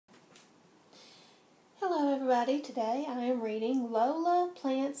Hello everybody, today I am reading Lola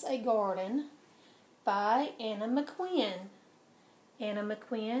Plants a Garden by Anna McQuinn. Anna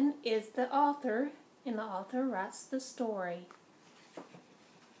McQuinn is the author, and the author writes the story.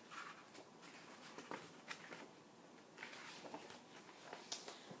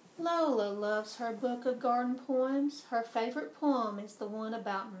 Lola loves her book of garden poems. Her favorite poem is the one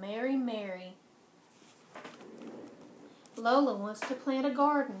about Mary Mary. Lola wants to plant a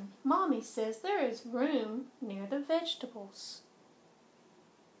garden. Mommy says there is room near the vegetables.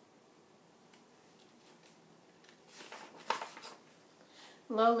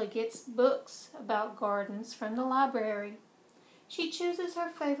 Lola gets books about gardens from the library. She chooses her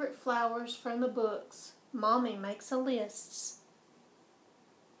favorite flowers from the books. Mommy makes a list.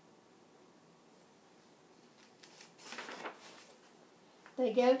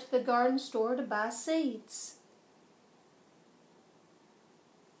 They go to the garden store to buy seeds.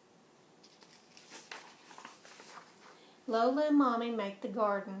 Lola and Mommy make the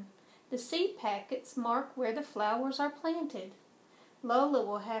garden. The seed packets mark where the flowers are planted. Lola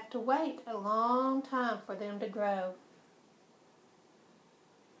will have to wait a long time for them to grow.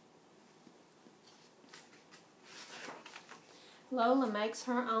 Lola makes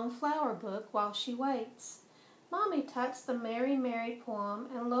her own flower book while she waits. Mommy types the Mary Mary poem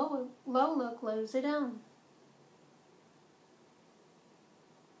and Lola glues it on.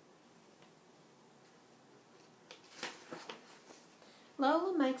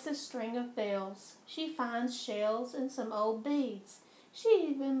 Lola makes a string of bells. She finds shells and some old beads. She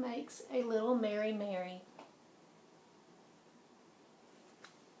even makes a little Mary Mary.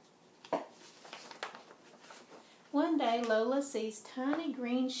 One day Lola sees tiny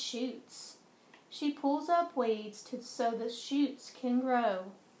green shoots. She pulls up weeds so the shoots can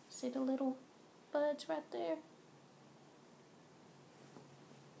grow. See the little buds right there?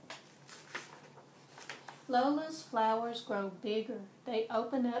 Lola's flowers grow bigger. They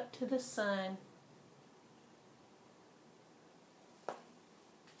open up to the sun.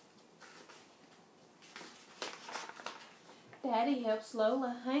 Daddy helps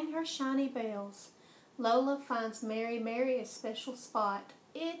Lola hang her shiny bells. Lola finds Mary Mary a special spot.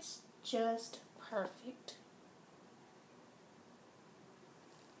 It's just perfect.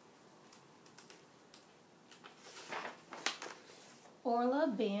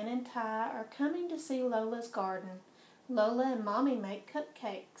 Orla, Ben, and Ty are coming to see Lola's garden. Lola and Mommy make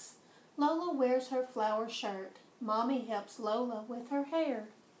cupcakes. Lola wears her flower shirt. Mommy helps Lola with her hair.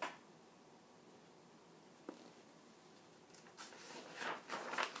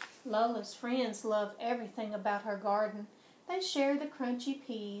 Lola's friends love everything about her garden. They share the crunchy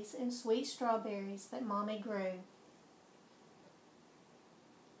peas and sweet strawberries that Mommy grew.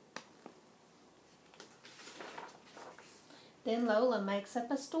 Then Lola makes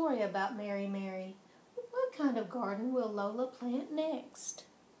up a story about Mary Mary. What kind of garden will Lola plant next?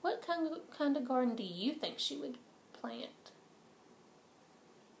 What kind of garden do you think she would plant?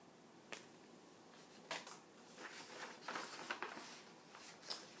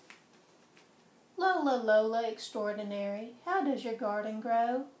 Lola, Lola extraordinary, how does your garden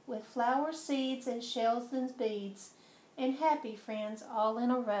grow? With flowers, seeds, and shells and beads, and happy friends all in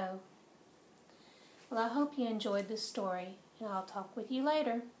a row. Well, I hope you enjoyed this story, and I'll talk with you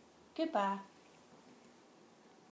later. Goodbye.